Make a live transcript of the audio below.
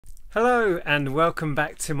Hello and welcome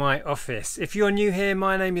back to my office. If you're new here,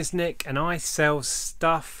 my name is Nick and I sell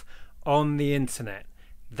stuff on the internet.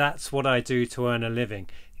 That's what I do to earn a living.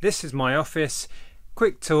 This is my office.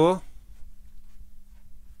 Quick tour.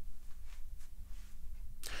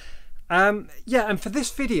 And for this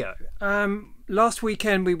video, last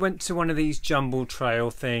weekend we went to one of these jumble trail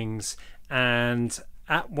things, and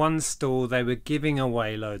at one stall they were giving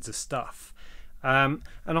away loads of stuff. And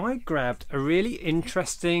I grabbed a really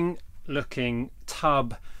interesting looking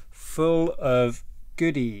tub full of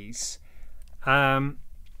goodies.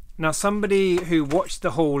 Now somebody who watched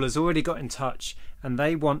the haul has already got in touch and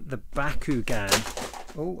they want the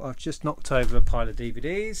Bakugan. Oh, I've just knocked over a pile of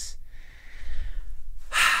DVDs.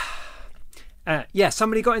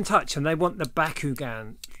 Somebody got in touch and they want the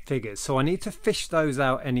Bakugan figures, so I need to fish those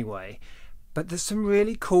out anyway. But there's some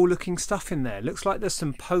really cool looking stuff in there. Looks like there's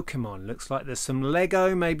some Pokemon, looks like there's some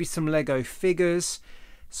Lego, maybe some Lego figures.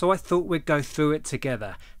 So I thought we'd go through it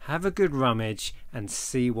together, have a good rummage and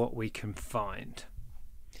see what we can find.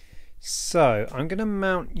 So I'm going to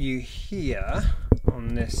mount you here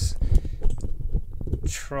on this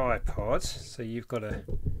tripod so you've got a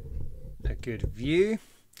good view.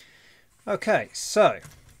 Okay, so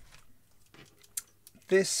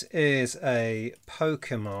this is a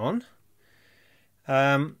Pokemon.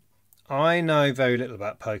 I know very little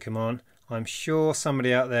about Pokemon. I'm sure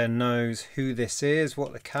somebody out there knows who this is,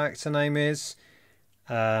 what the character name is.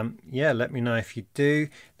 Let me know if you do.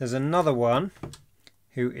 There's another one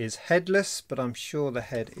who is headless, but I'm sure the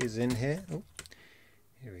head is in here. Oh,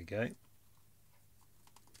 here we go.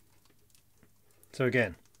 So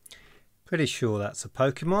again, pretty sure that's a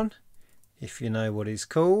Pokemon. If you know what he's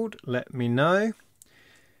called, let me know.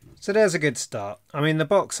 So there's a good start. I mean, the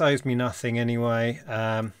box owes me nothing anyway.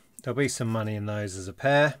 There'll be some money in those as a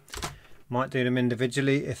pair. Might do them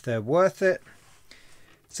individually if they're worth it.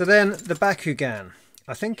 So then the Bakugan.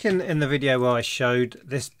 I think in the video where I showed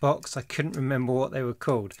this box, I couldn't remember what they were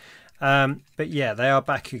called. But yeah, they are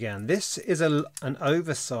Bakugan. This is an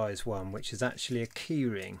oversized one, which is actually a key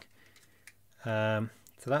ring. So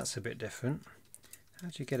that's a bit different. How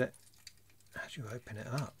do you get it? How do you open it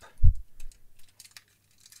up?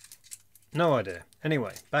 No idea.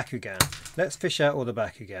 Anyway, Bakugan. Let's fish out all the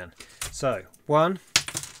Bakugan. So, 1,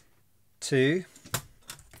 2,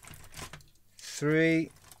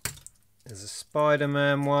 3. There's a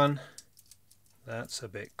Spider-Man one. That's a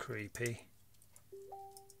bit creepy.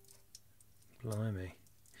 Blimey.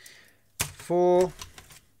 4,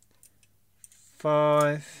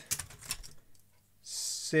 5,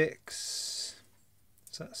 6.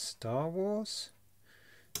 Is that Star Wars?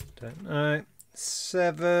 Don't know.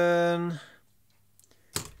 7,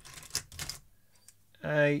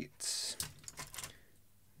 8,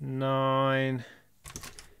 9,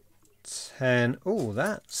 10. Oh,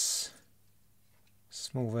 that's a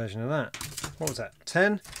small version of that. What was that?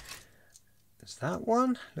 10. There's that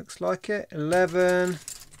one. Looks like it. 11,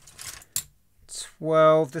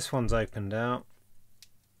 12. This one's opened out.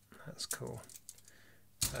 That's cool.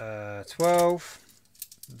 12.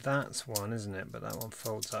 That's one, isn't it? But that one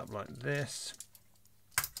folds up like this.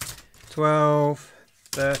 12,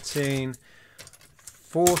 13,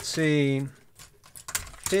 14,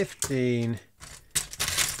 15, 15.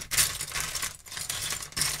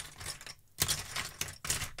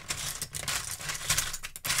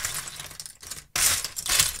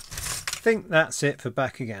 I think that's it for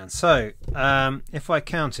Bakugan. So if I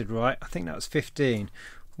counted right, I think that was 15.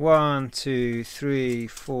 1, 2, 3,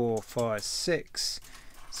 4, 5, 6,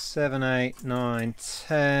 7, 8, 9,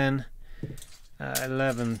 10,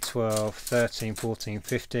 11, 12, 13, 14,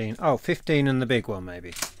 15. Oh, 15 and the big one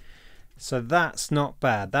maybe. So that's not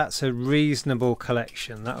bad. That's a reasonable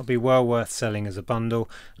collection. That'll be well worth selling as a bundle.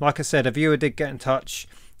 Like I said, a viewer did get in touch.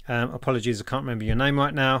 Apologies, I can't remember your name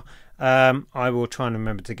right now. I will try and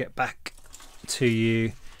remember to get back to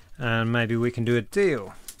you and maybe we can do a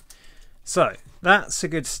deal. So that's a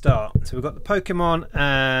good start. So we've got the Pokemon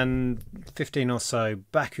and 15 or so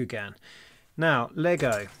Bakugan. Now,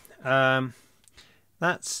 Lego.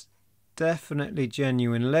 That's definitely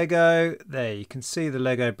genuine Lego. There, you can see the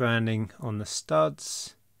Lego branding on the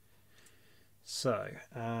studs. So,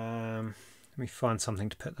 let me find something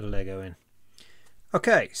to put the Lego in.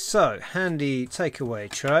 Okay, so handy takeaway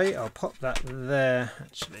tray. I'll pop that there.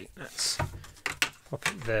 Actually, let's pop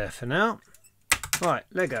it there for now. Right,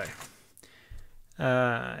 Lego.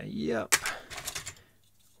 Yep.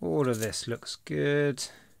 All of this looks good.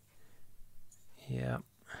 Yep.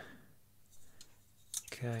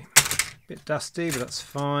 Okay. Bit dusty, but that's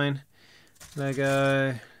fine.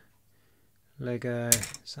 Lego. Lego.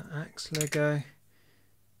 Is that Axe Lego?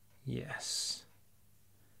 Yes.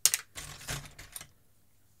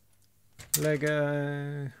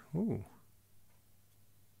 Lego. Ooh,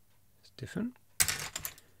 it's different.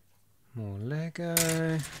 More Lego.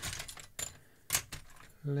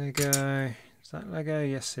 Lego. Is that Lego?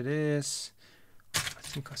 Yes, it is. I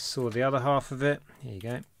think I saw the other half of it. Here you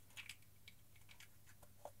go.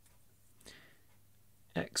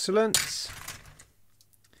 Excellent.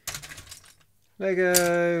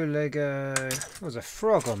 Lego, Lego. There's a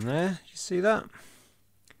frog on there. Did you see that?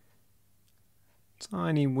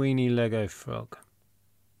 Tiny weeny Lego frog.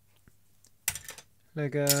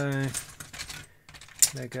 Lego,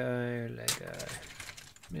 Lego, Lego.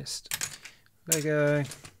 Missed. Lego.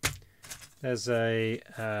 There's a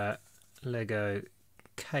Lego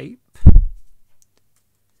cape.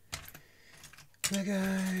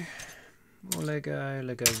 Lego. More Lego.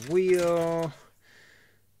 Lego wheel.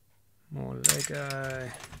 More Lego.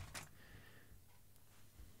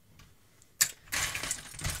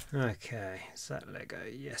 Okay, is that Lego?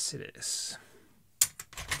 Yes, it is.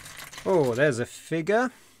 Oh, there's a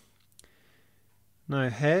figure. No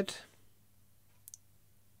head.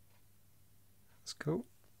 That's cool.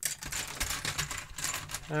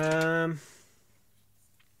 Now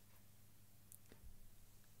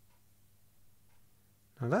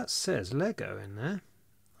that says Lego in there.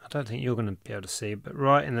 I don't think you're going to be able to see, but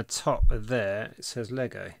right in the top of there it says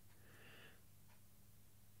Lego.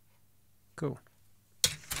 Cool.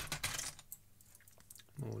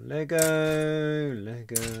 More Lego,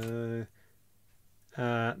 Lego.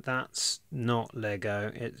 That's not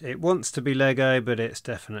Lego. It wants to be Lego, but it's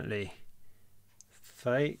definitely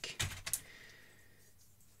fake.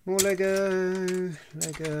 More Lego,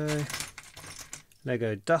 Lego.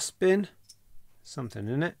 Lego dustbin. Something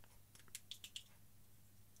in it.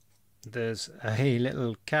 There's a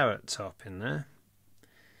little carrot top in there.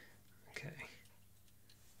 Okay.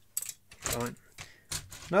 Fine.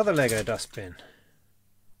 Another Lego dustbin.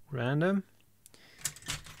 Random.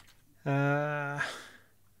 Oh.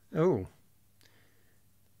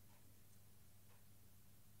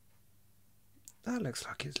 That looks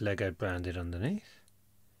like it's Lego branded underneath.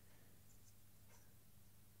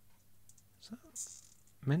 Is that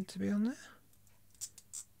meant to be on there?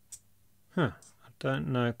 Huh. I don't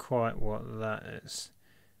know quite what that is.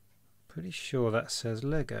 Pretty sure that says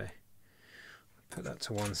Lego. Put that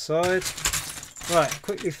to one side. Right,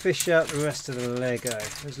 quickly fish out the rest of the Lego.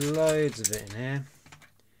 There's loads of it in here.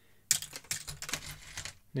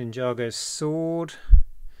 Ninjago's sword.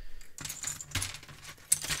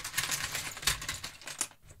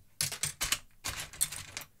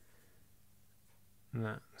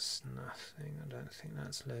 That's nothing. I don't think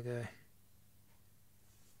that's Lego.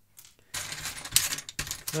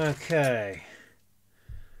 Okay.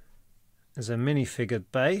 There's a minifigure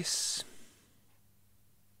base.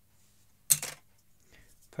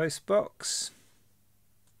 Post box.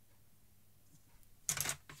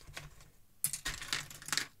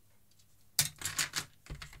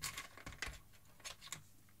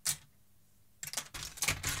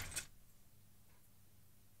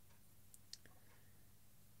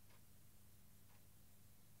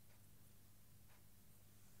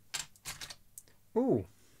 Ooh,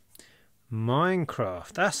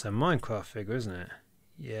 Minecraft. That's a Minecraft figure, isn't it?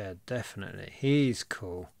 Yeah, definitely. He's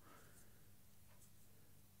cool.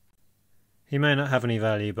 He may not have any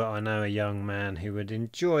value, but I know a young man who would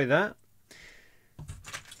enjoy that.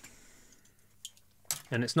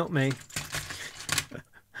 And it's not me.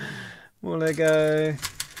 More Lego.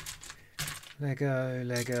 Lego,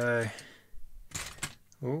 Lego.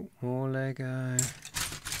 Oh, more Lego.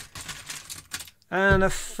 And a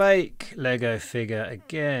fake Lego figure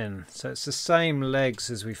again. So it's the same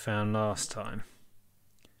legs as we found last time.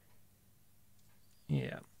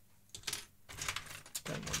 Yeah.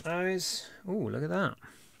 Don't want those. Oh, look at that.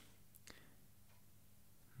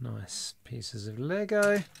 Nice pieces of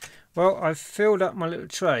Lego. Well, I've filled up my little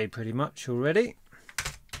tray pretty much already.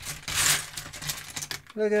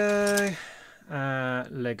 Lego.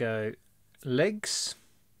 Lego legs.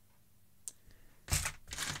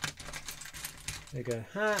 Lego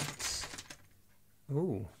hats.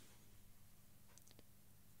 Ooh.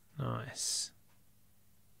 Nice.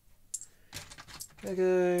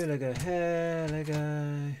 Lego, Lego hair,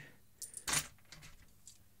 Lego.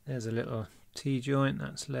 There's a little T-joint,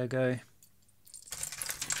 that's Lego.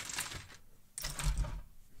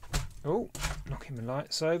 Oh, knocking the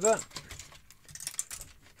lights over.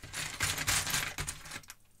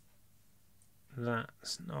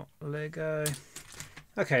 That's not Lego.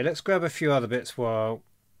 Okay, let's grab a few other bits while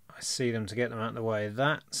I see them to get them out of the way.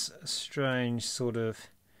 That's a strange sort of...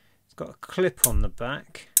 It's got a clip on the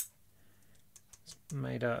back. It's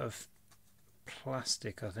made out of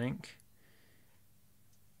plastic, I think.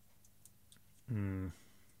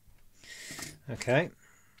 Okay,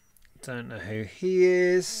 don't know who he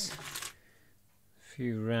is. A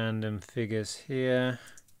few random figures here.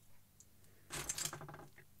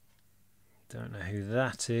 Don't know who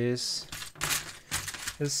that is.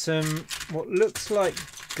 There's some what looks like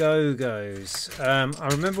Go-Go's. I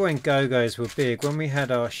remember when Go-Go's were big, when we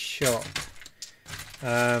had our shop.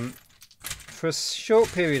 For a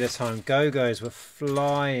short period of time, Go-Go's were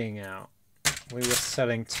flying out. We were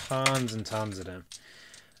selling tons and tons of them.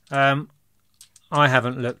 I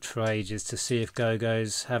haven't looked for ages to see if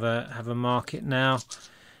Go-Go's have a market now.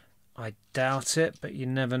 I doubt it, but you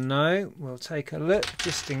never know. We'll take a look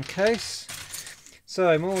just in case.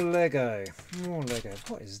 So, more Lego. More Lego.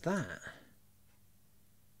 What is that?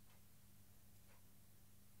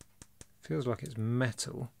 Feels like it's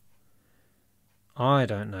metal. I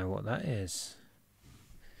don't know what that is.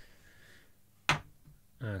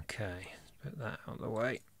 Okay, let's put that out of the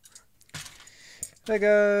way.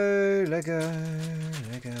 Lego, Lego,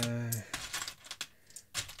 Lego.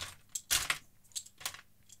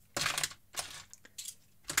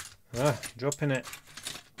 Ah, dropping it.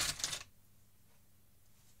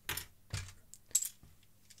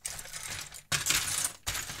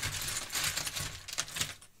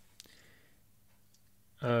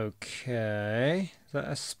 Okay, is that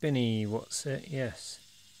a spinny? What's it? Yes.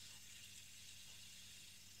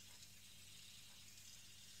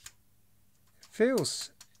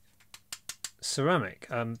 Feels ceramic.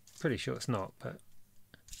 I'm pretty sure it's not, but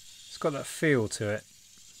it's got that feel to it.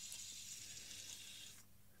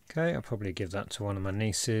 Okay, I'll probably give that to one of my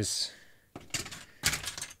nieces.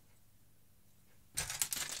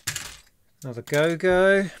 Another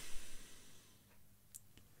Go-Go.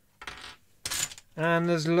 And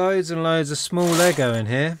there's loads and loads of small Lego in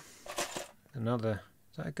here. Another,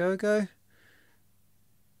 is that a Go-Go?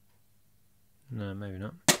 No, maybe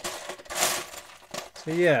not.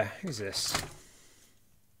 So yeah, who's this?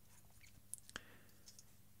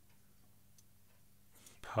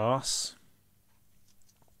 Pass.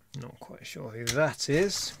 Not quite sure who that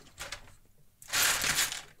is.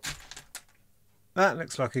 That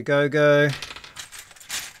looks like a Go-Go.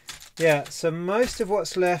 Yeah, so most of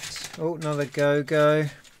what's left... Oh, another Go-Go.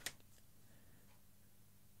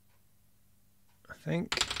 I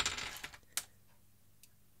think.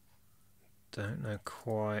 Don't know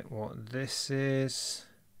quite what this is.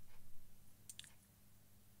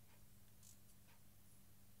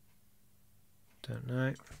 Don't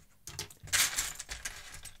know.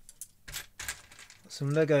 Some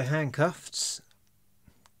Lego handcuffs.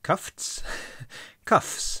 Cuffs?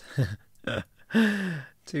 Cuffs.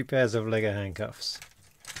 2 pairs of Lego handcuffs.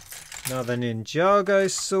 Another Ninjago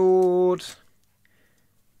sword.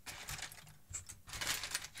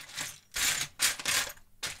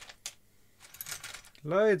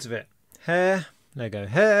 Loads of it. Hair. Lego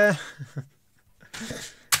hair.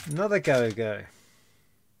 Another Go-Go.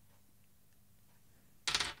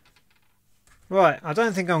 Right, I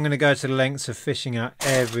don't think I'm going to go to the lengths of fishing out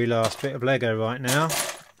every last bit of Lego right now.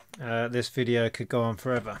 This video could go on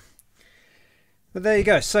forever. But there you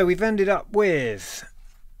go. So we've ended up with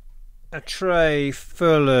a tray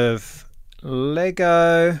full of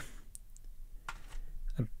Lego,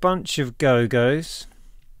 a bunch of Go-Go's,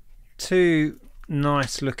 2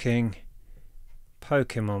 nice looking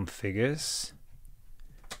Pokemon figures.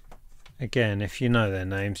 Again, if you know their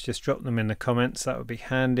names, just drop them in the comments. That would be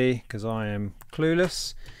handy because I am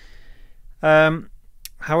clueless.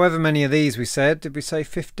 However many of these we said, did we say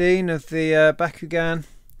 15 of the Bakugan?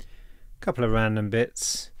 A couple of random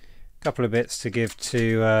bits, a couple of bits to give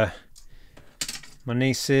to my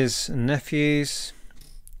nieces and nephews.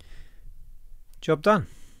 Job done.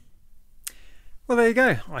 Well, there you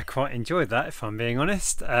go. I quite enjoyed that, if I'm being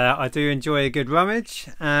honest. I do enjoy a good rummage,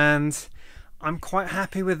 and I'm quite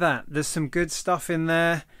happy with that. There's some good stuff in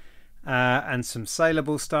there, and some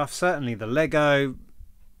saleable stuff. Certainly the Lego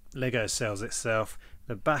sells itself.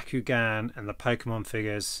 The Bakugan and the Pokemon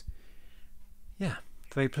figures. Yeah,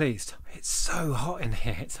 very pleased. It's so hot in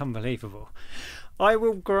here, it's unbelievable. I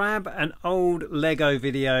will grab an old Lego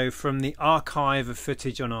video from the archive of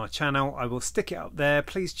footage on our channel. I will stick it up there.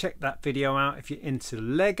 Please check that video out if you're into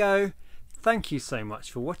Lego. Thank you so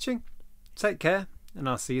much for watching. Take care, and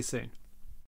I'll see you soon.